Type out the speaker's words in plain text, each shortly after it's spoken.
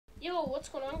Yo, what's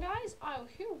going on, guys? Io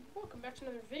here. Welcome back to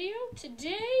another video.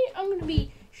 Today, I'm going to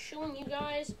be showing you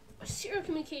guys a serial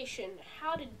communication,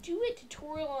 how to do it,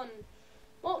 tutorial on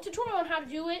how to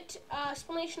do it,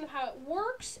 explanation of how it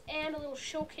works, and a little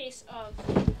showcase of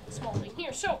a small thing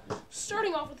here. So,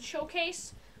 starting off with the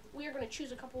showcase, we are going to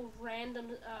choose a couple of random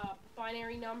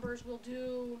binary numbers. We'll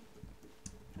do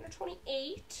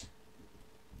 128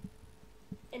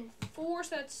 and 4,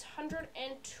 so that's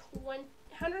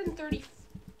 132.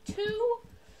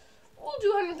 We'll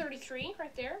do 133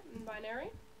 right there in binary.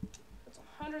 That's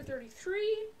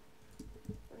 133.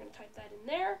 We're going to type that in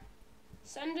there,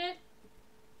 send it,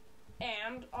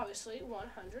 and obviously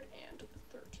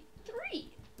 133.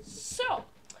 So,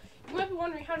 you might be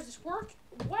wondering, how does this work?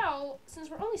 Well, since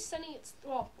we are only sending it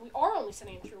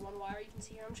through one wire, you can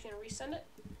see here, I'm just going to resend it.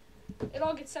 It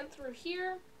all gets sent through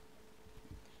here.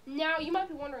 Now, you might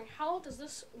be wondering, how does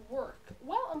this work?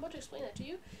 Well, I'm about to explain that to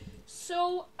you.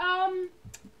 So,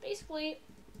 basically,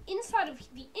 inside of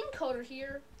the encoder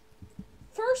here,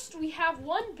 first we have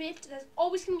one bit that's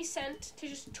always going to be sent to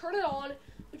just turn it on,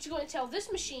 which is going to tell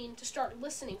this machine to start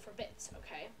listening for bits,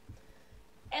 okay?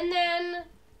 And then,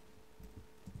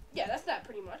 yeah, that's that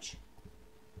pretty much.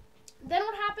 Then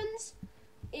what happens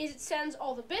is it sends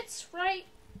all the bits, right?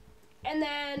 And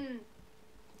then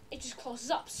it just closes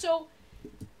up. So,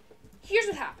 here's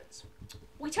what happens.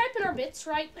 We type in our bits,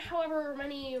 right? However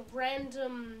many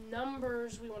random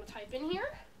numbers we want to type in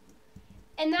here.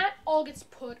 And that all gets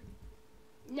put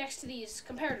next to these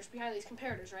comparators, behind these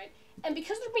comparators, right? And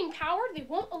because they're being powered, they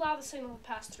won't allow the signal to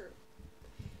pass through.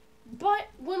 But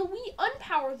when we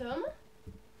unpower them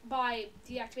by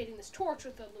deactivating this torch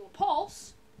with a little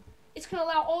pulse, it's going to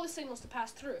allow all the signals to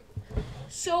pass through.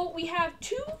 So we have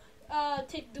two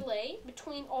tick delay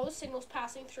between all the signals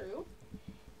passing through.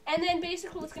 And then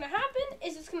basically what's going to happen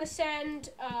is it's going to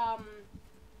send a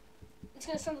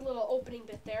little opening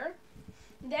bit there.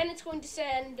 Then it's going to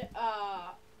send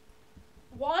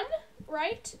 1,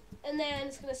 right? And then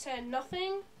it's going to send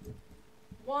nothing,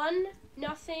 1,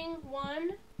 nothing,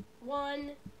 1,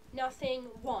 1, nothing,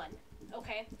 1.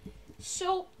 Okay?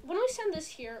 So when we send this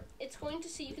here, it's going to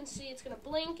see, you can see it's going to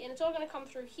blink, and it's all going to come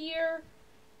through here,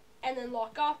 and then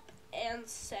lock up and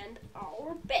send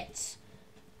our bits.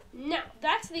 Now,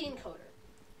 that's the encoder.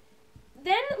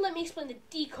 Then, let me explain the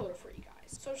decoder for you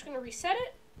guys. So I'm just going to reset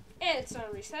it, and it's not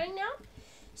resetting now.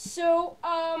 So,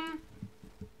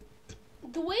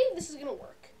 the way this is going to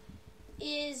work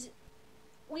is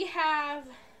we have,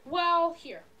 well,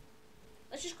 here.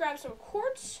 Let's just grab some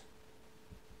quartz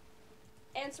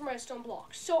and some redstone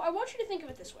blocks. So, I want you to think of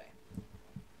it this way.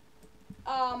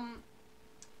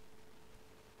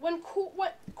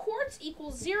 Quartz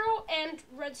equals 0 and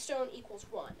redstone equals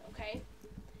 1, okay?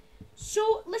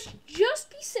 So let's just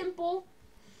be simple,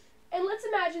 and let's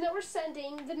imagine that we're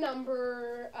sending the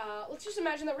number, let's just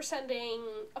imagine that we're sending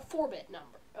a 4-bit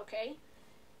number, okay?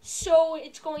 So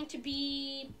it's going to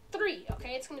be 3,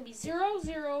 okay? It's going to be 0,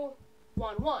 0,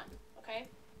 1, 1, okay?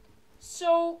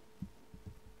 So,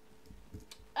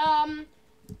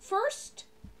 first,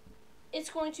 it's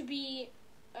going to be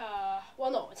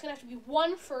well, no, it's going to have to be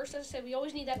 1 first. As I said, we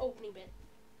always need that opening bit.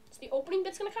 So the opening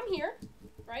bit's going to come here,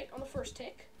 right, on the first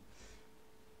tick.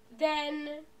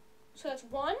 Then, so that's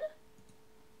 1.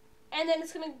 And then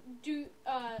it's going to do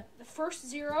the first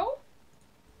 0.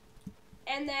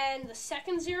 And then the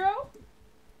second 0.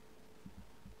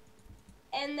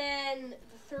 And then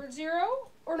the third 0.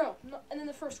 Or no, and then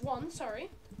the first 1, sorry.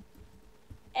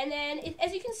 And then,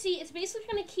 as you can see, it's basically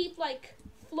going to keep, like,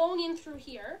 flowing in through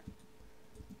here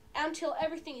until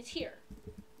everything is here.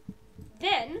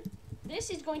 Then, this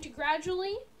is going to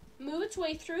gradually move its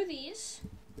way through these.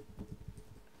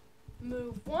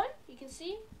 Move 1, you can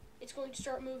see. It's going to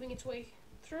start moving its way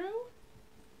through.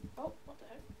 Oh, what the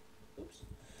heck? Oops.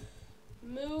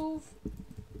 Move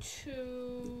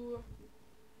to,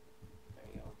 there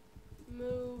you go.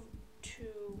 Move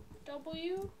to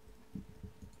W.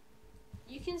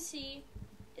 You can see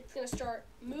it's going to start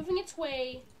moving its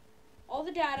way. All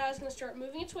the data is going to start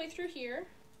moving its way through here.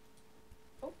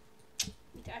 Oh,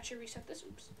 need to actually reset this.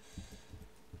 Oops.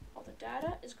 All the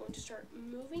data is going to start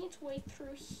moving its way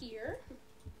through here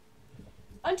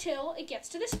until it gets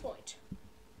to this point.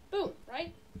 Boom,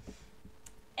 right?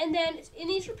 And then it's in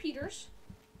these repeaters.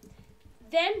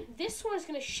 Then this one is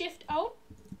going to shift out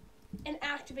and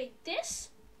activate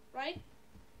this, right?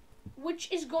 Which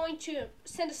is going to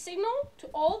send a signal to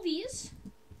all these,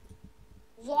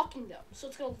 locking them. So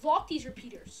it's going to lock these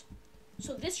repeaters.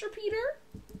 So this repeater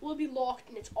will be locked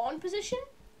in its on position.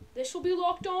 This will be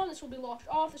locked on. This will be locked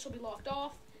off. This will be locked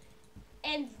off.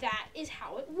 And that is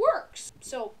how it works.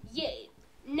 So, yay.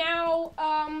 Now,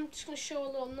 just going to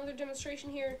show another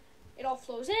demonstration here. It all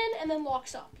flows in and then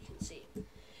locks up, you can see.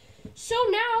 So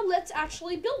now let's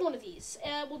actually build one of these.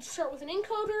 We'll start with an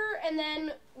encoder and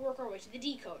then work our way to the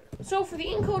decoder. So for the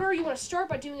encoder, you want to start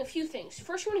by doing a few things.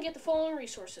 First, you want to get the following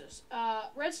resources.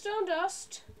 Redstone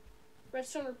dust,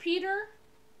 redstone repeater,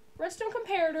 redstone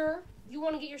comparator. You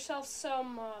want to get yourself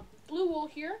some blue wool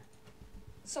here,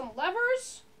 some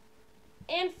levers,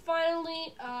 and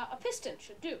finally a piston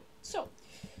should do. So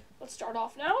let's start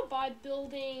off now by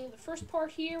building the first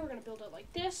part here. We're going to build it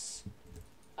like this.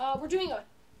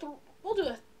 We'll do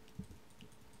a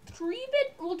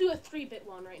 3-bit. We'll do a 3-bit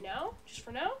one right now, just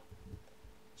for now.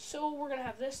 So we're gonna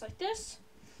have this like this.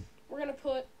 We're gonna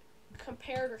put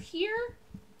comparator here,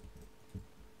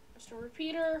 redstone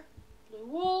repeater, blue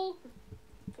wool,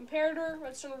 comparator,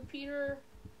 redstone repeater,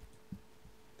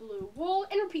 blue wool,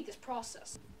 and repeat this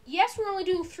process. Yes, we're only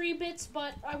doing 3 bits,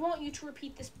 but I want you to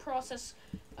repeat this process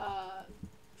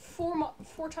 4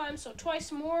 times, so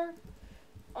twice more,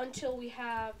 until we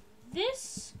have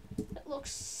this. It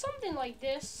looks something like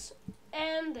this,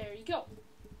 and there you go.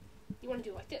 You want to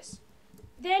do it like this.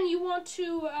 Then you want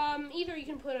to, either you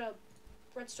can put a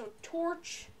redstone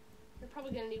torch. You're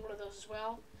probably going to need one of those as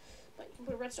well. But you can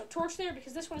put a redstone torch there,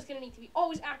 because this one is going to need to be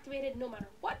always activated no matter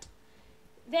what.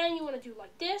 Then you want to do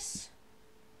like this.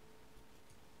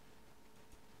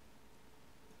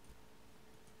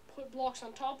 Put blocks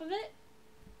on top of it.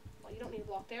 Well, you don't need a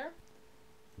block there.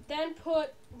 Then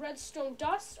put redstone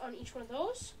dust on each one of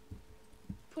those.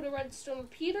 Put a redstone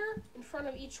repeater in front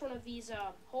of each one of these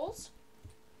holes.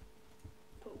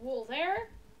 Put wool there.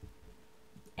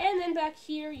 And then back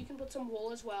here you can put some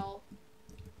wool as well.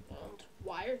 And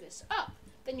wire this up.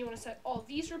 Then you want to set all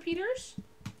these repeaters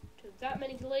to that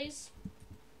many delays.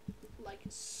 Like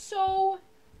so.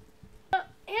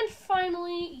 And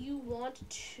finally you want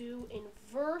to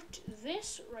invert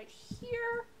this right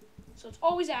here. So it's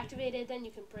always activated. Then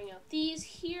you can bring out these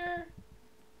here.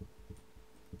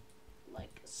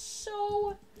 Like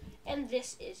so. And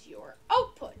this is your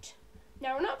output.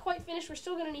 Now we're not quite finished. We're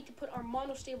still going to need to put our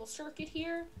monostable circuit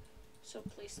here. So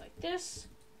place like this,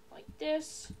 like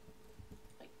this,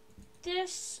 like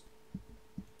this,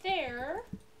 there,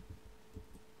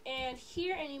 and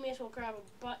here. And you may as well grab a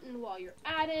button while you're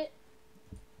at it.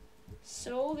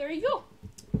 So there you go.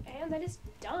 And that is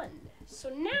done. So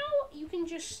now you can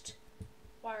just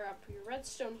wire up your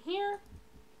redstone here.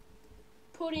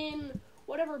 Put in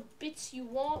whatever bits you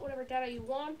want, whatever data you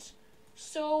want.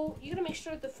 So you're going to make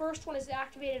sure that the first one is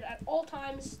activated at all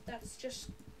times. That's just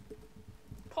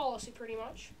policy pretty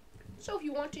much. So if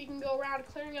you want to, you can go around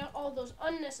clearing out all those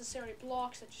unnecessary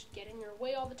blocks that just get in your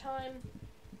way all the time.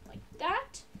 Like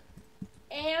that.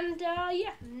 And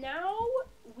yeah, now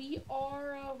we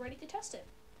are ready to test it.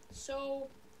 So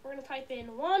we're going to type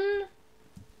in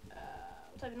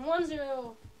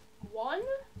 101,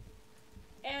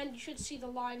 and you should see the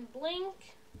line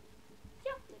blink.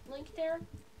 Yeah, it blinked there.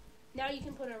 Now you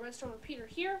can put a redstone repeater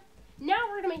here. Now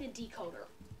we're going to make the decoder,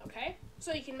 okay?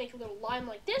 So you can make a little line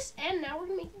like this, and now we're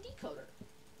going to make the decoder.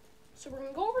 So we're going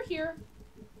to go over here.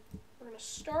 We're going to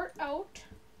start out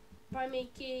by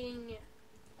making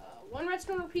 1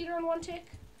 redstone repeater on 1 tick,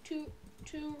 two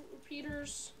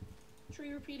repeaters,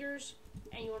 3 repeaters,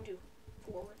 and you want to do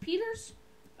 4 repeaters.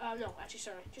 No, actually,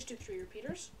 sorry, just do 3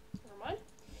 repeaters. Never mind.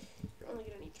 You're only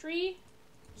going to need 3.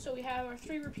 So we have our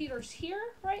 3 repeaters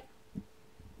here, right?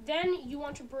 Then you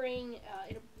want to bring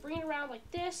it around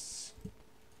like this,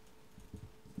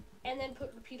 and then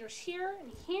put repeaters here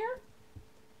and here,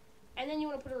 and then you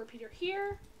want to put a repeater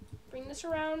here, bring this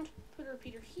around, put a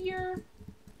repeater here,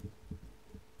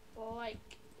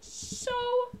 like so,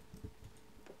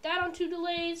 put that on 2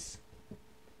 delays,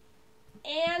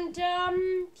 and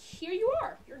here you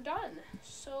are, you're done.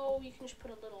 So you can just put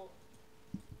a little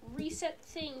reset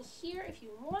thing here if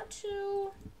you want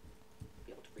to,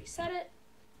 be able to reset it.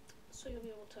 So you'll be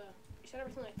able to reset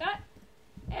everything like that.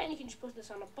 And you can just put this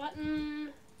on a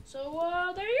button.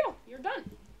 So there you go. You're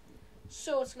done.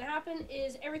 So what's going to happen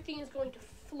is everything is going to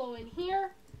flow in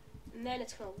here. And then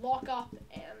it's going to lock up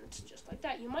and just like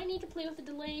that. You might need to play with the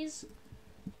delays,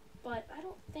 but I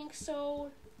don't think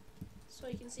so. So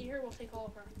you can see here, we'll take all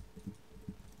of our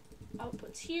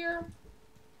outputs here.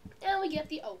 And we get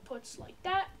the outputs like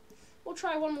that. We'll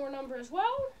try one more number as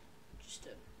well. Just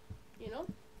to,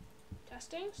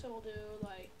 testing. So we'll do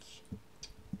like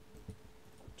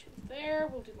 2 there.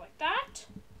 We'll do like that.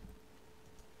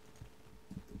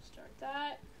 Start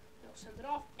that. We'll send it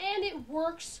off. And it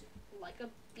works like a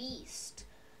beast.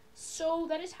 So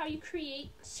that is how you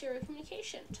create serial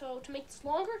communication. So to make this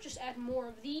longer, just add more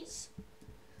of these.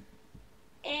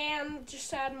 And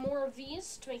just add more of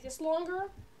these to make this longer.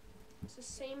 It's the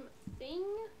same thing.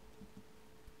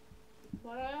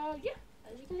 But, yeah,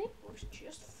 as you can see, it works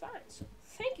just fine. So,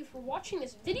 thank you for watching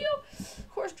this video. Of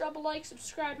course, drop a like,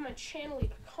 subscribe to my channel,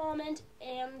 leave a comment,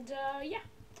 and, yeah.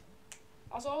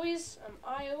 As always, I'm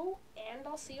IO, and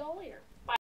I'll see y'all later. Bye.